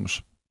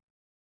bearings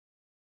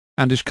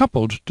and is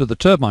coupled to the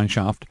turbine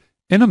shaft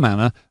in a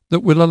manner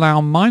that will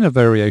allow minor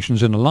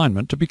variations in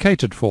alignment to be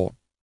catered for.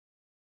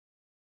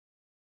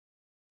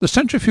 The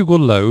centrifugal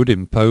load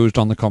imposed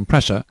on the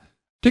compressor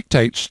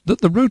dictates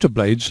that the rotor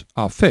blades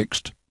are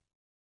fixed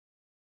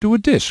to a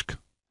disc,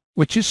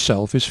 which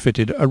itself is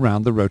fitted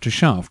around the rotor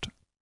shaft.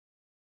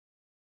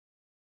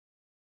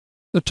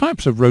 The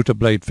types of rotor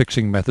blade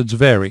fixing methods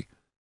vary,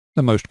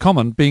 the most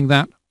common being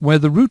that where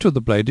the root of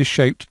the blade is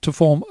shaped to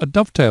form a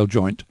dovetail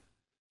joint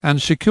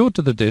and secured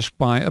to the disc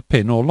by a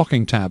pin or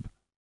locking tab.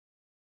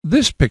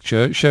 This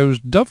picture shows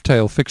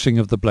dovetail fixing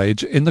of the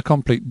blades in the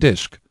complete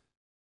disc,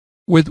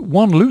 with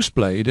one loose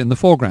blade in the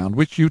foreground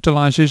which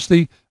utilizes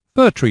the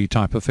fir tree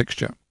type of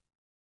fixture.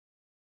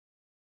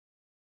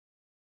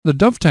 The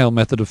dovetail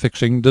method of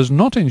fixing does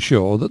not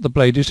ensure that the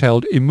blade is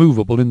held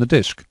immovable in the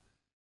disc.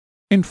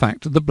 In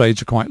fact, the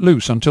blades are quite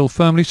loose until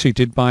firmly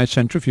seated by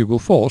centrifugal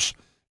force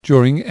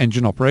during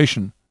engine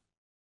operation.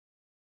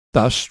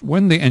 Thus,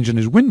 when the engine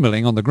is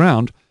windmilling on the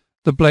ground,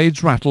 the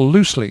blades rattle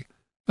loosely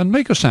and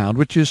make a sound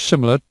which is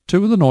similar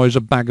to the noise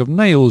a bag of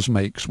nails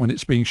makes when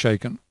it's being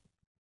shaken.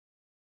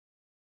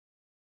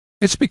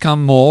 It's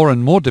become more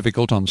and more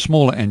difficult on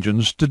smaller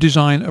engines to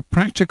design a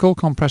practical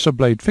compressor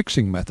blade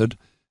fixing method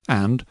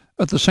and,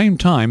 at the same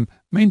time,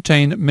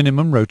 maintain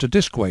minimum rotor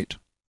disc weight.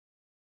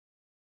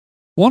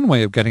 One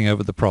way of getting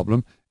over the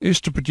problem is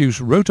to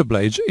produce rotor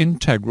blades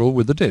integral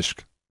with the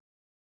disc.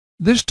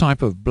 This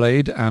type of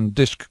blade and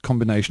disc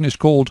combination is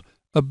called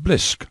a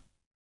blisk.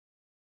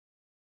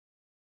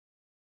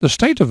 The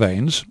stator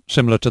vanes,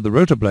 similar to the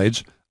rotor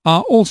blades,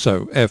 are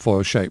also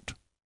airfoil shaped.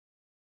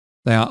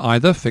 They are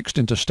either fixed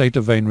into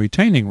stator vane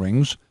retaining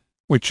rings,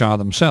 which are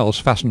themselves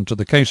fastened to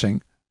the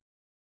casing,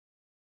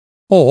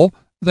 or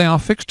they are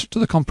fixed to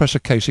the compressor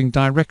casing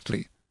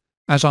directly,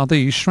 as are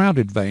these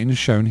shrouded vanes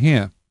shown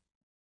here.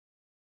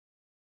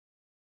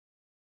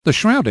 The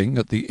shrouding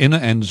at the inner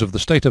ends of the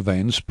stator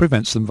vanes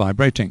prevents them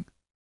vibrating.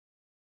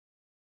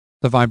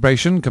 The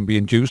vibration can be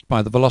induced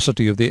by the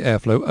velocity of the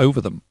airflow over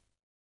them.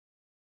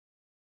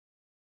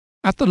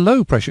 At the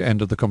low pressure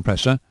end of the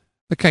compressor,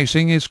 the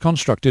casing is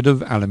constructed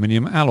of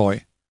aluminium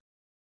alloy.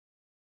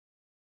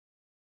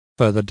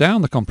 Further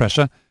down the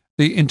compressor,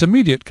 the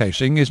intermediate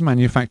casing is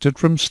manufactured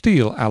from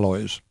steel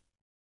alloys.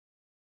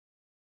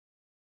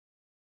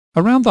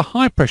 Around the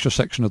high pressure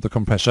section of the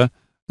compressor,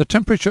 the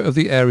temperature of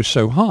the air is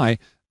so high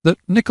that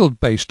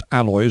nickel-based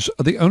alloys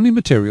are the only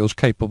materials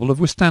capable of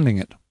withstanding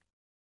it.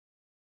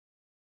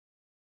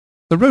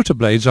 The rotor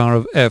blades are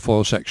of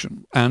airfoil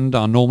section and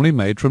are normally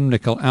made from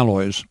nickel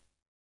alloys.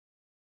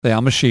 They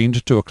are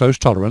machined to a close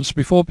tolerance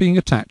before being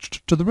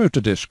attached to the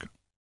rotor disc.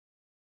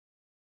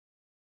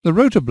 The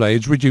rotor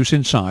blades reduce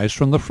in size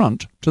from the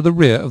front to the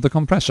rear of the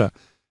compressor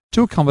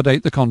to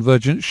accommodate the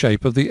convergent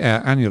shape of the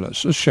air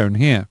annulus, as shown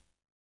here.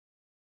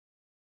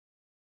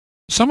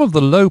 Some of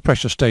the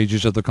low-pressure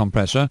stages of the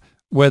compressor,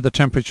 where the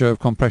temperature of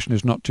compression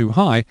is not too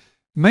high,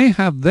 may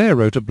have their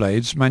rotor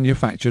blades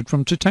manufactured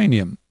from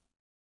titanium.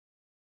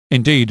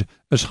 Indeed,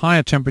 as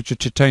higher temperature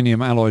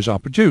titanium alloys are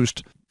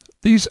produced,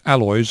 these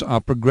alloys are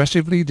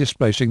progressively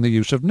displacing the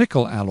use of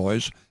nickel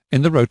alloys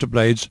in the rotor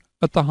blades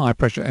at the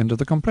high-pressure end of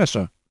the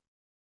compressor.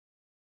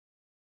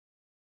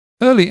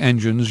 Early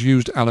engines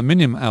used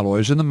aluminium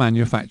alloys in the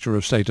manufacture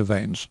of stator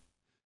vanes,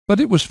 but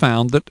it was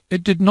found that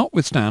it did not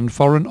withstand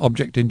foreign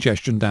object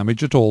ingestion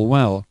damage at all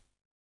well.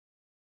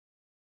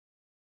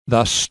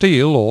 Thus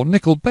steel or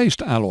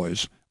nickel-based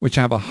alloys, which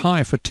have a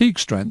high fatigue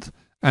strength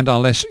and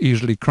are less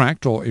easily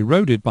cracked or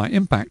eroded by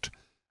impact,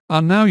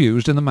 are now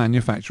used in the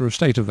manufacture of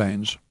stator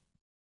vanes.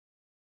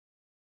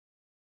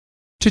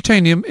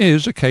 Titanium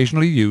is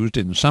occasionally used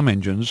in some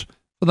engines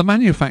for the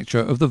manufacture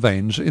of the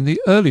vanes in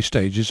the early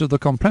stages of the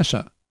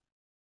compressor,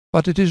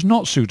 but it is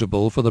not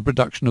suitable for the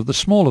production of the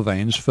smaller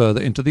vanes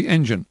further into the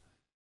engine,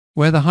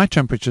 where the high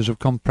temperatures of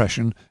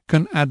compression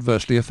can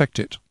adversely affect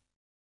it.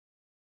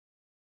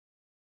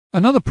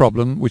 Another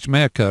problem which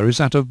may occur is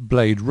that of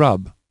blade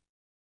rub,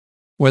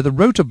 where the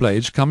rotor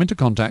blades come into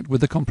contact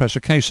with the compressor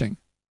casing.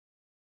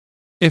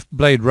 If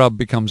blade rub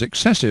becomes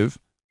excessive,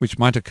 which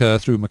might occur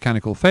through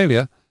mechanical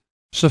failure,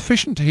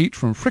 sufficient heat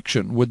from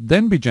friction would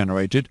then be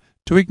generated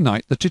to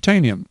ignite the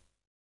titanium.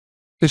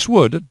 This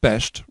would, at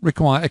best,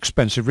 require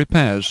expensive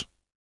repairs,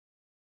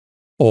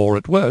 or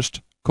at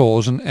worst,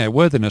 cause an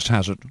airworthiness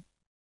hazard.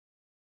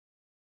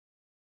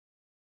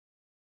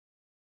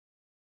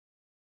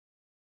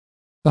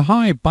 The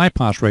high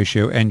bypass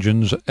ratio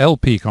engine's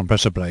LP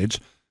compressor blades,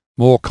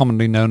 more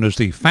commonly known as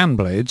the fan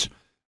blades,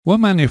 were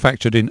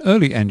manufactured in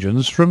early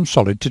engines from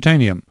solid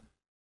titanium,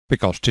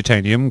 because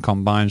titanium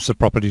combines the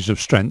properties of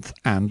strength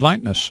and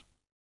lightness.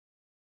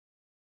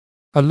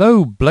 A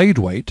low blade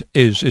weight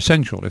is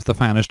essential if the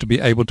fan is to be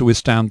able to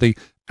withstand the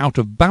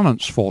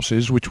out-of-balance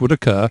forces which would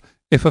occur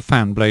if a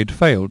fan blade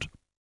failed.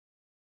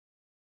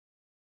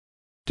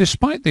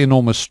 Despite the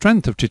enormous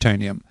strength of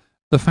titanium,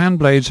 the fan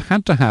blades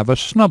had to have a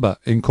snubber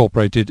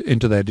incorporated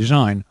into their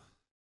design,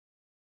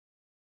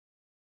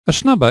 A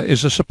snubber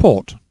is a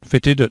support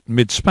fitted at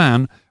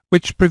mid-span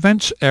which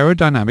prevents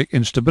aerodynamic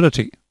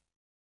instability.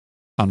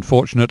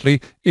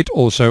 Unfortunately, it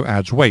also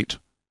adds weight,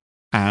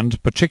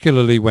 and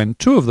particularly when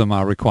two of them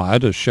are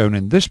required, as shown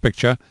in this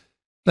picture,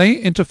 they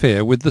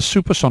interfere with the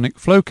supersonic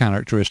flow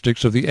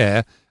characteristics of the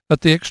air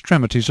at the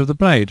extremities of the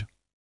blade.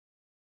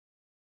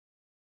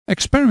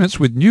 Experiments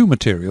with new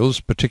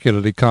materials,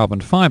 particularly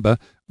carbon fibre,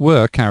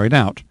 were carried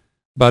out,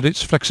 but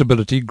its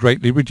flexibility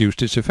greatly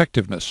reduced its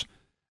effectiveness,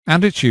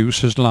 and its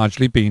use has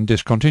largely been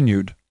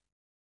discontinued.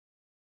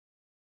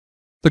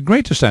 The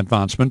greatest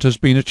advancement has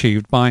been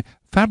achieved by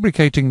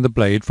fabricating the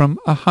blade from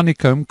a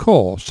honeycomb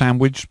core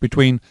sandwiched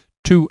between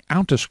two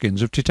outer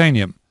skins of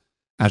titanium,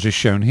 as is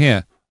shown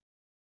here.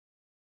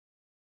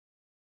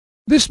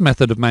 This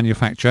method of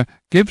manufacture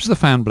gives the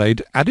fan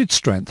blade added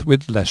strength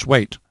with less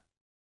weight,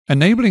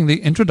 enabling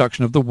the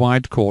introduction of the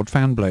wide chord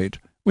fan blade,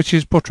 which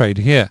is portrayed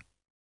here.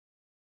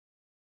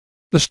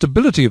 The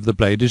stability of the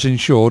blade is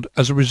ensured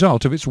as a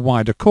result of its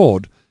wider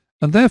chord,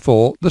 and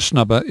therefore the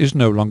snubber is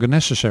no longer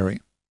necessary.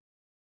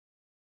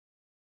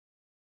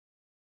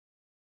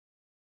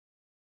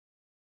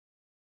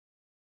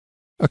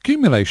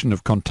 Accumulation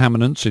of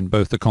contaminants in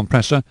both the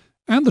compressor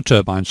and the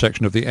turbine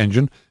section of the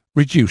engine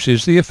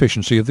reduces the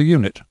efficiency of the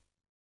unit.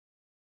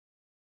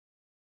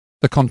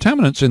 The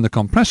contaminants in the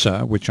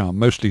compressor, which are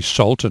mostly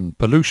salt and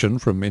pollution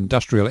from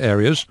industrial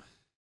areas,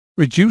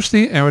 reduce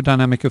the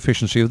aerodynamic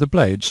efficiency of the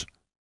blades,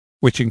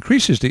 which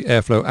increases the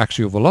airflow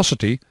axial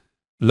velocity,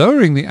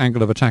 lowering the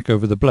angle of attack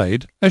over the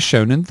blade, as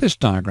shown in this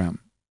diagram.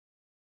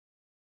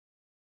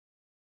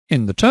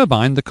 In the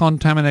turbine, the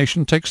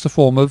contamination takes the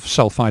form of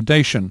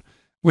sulfidation,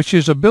 which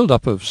is a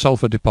build-up of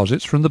sulfur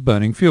deposits from the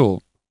burning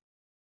fuel.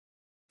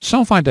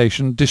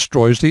 Sulfidation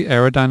destroys the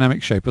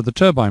aerodynamic shape of the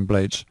turbine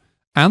blades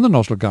and the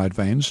nozzle guide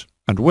vanes,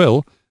 and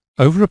will,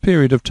 over a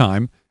period of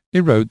time,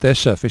 erode their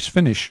surface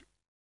finish.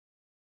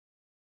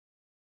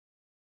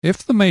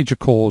 If the major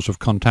cause of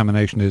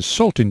contamination is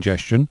salt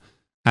ingestion,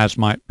 as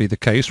might be the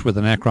case with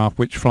an aircraft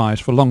which flies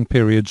for long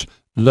periods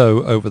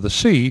low over the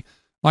sea,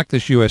 like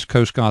this US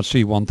Coast Guard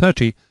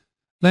C-130,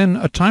 then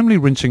a timely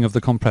rinsing of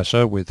the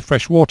compressor with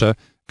fresh water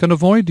can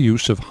avoid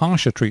use of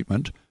harsher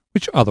treatment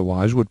which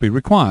otherwise would be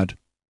required.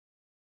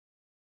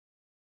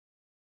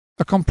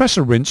 A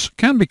compressor rinse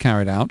can be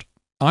carried out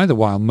either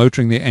while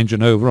motoring the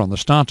engine over on the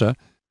starter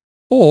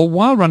or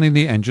while running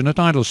the engine at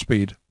idle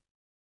speed.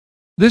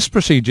 This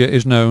procedure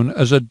is known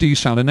as a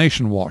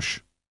desalination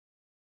wash.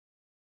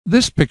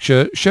 This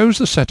picture shows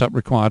the setup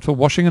required for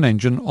washing an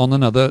engine on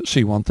another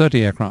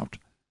C-130 aircraft.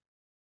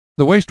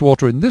 The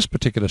wastewater in this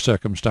particular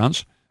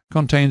circumstance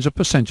contains a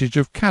percentage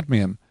of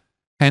cadmium,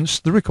 hence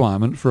the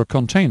requirement for a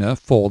container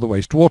for the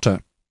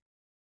wastewater.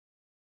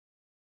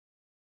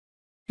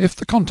 If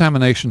the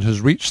contamination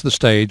has reached the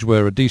stage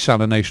where a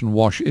desalination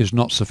wash is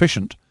not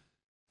sufficient,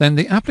 then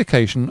the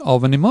application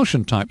of an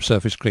emulsion-type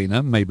surface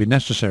cleaner may be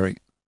necessary.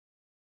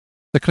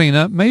 The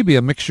cleaner may be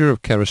a mixture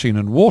of kerosene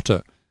and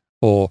water,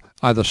 or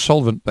either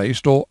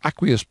solvent-based or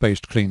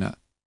aqueous-based cleaner.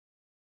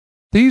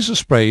 These are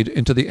sprayed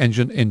into the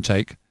engine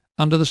intake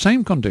under the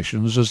same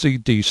conditions as the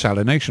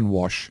desalination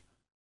wash.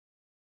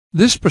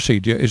 This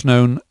procedure is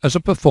known as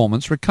a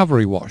performance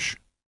recovery wash.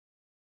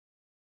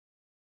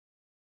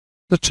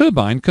 The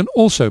turbine can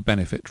also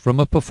benefit from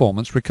a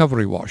performance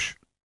recovery wash.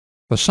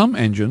 For some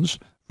engines,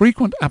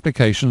 frequent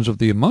applications of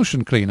the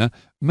emulsion cleaner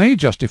may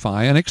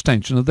justify an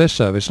extension of their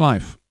service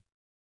life.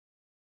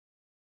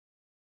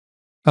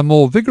 A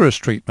more vigorous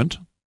treatment,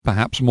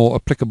 perhaps more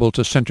applicable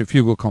to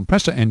centrifugal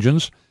compressor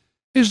engines,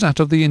 is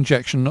that of the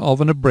injection of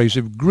an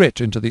abrasive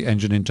grit into the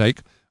engine intake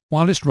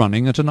while it's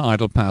running at an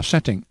idle power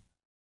setting.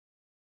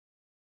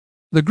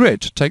 The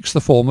grit takes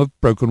the form of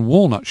broken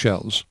walnut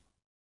shells.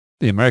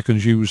 The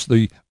Americans use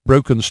the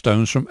broken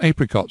stones from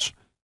apricots.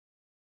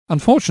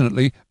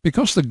 Unfortunately,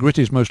 because the grit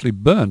is mostly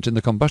burnt in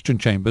the combustion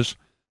chambers,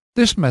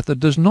 this method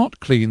does not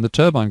clean the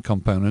turbine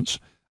components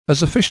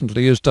as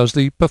efficiently as does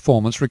the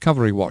performance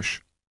recovery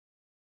wash.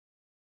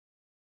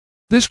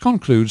 This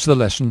concludes the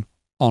lesson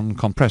on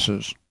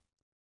compressors.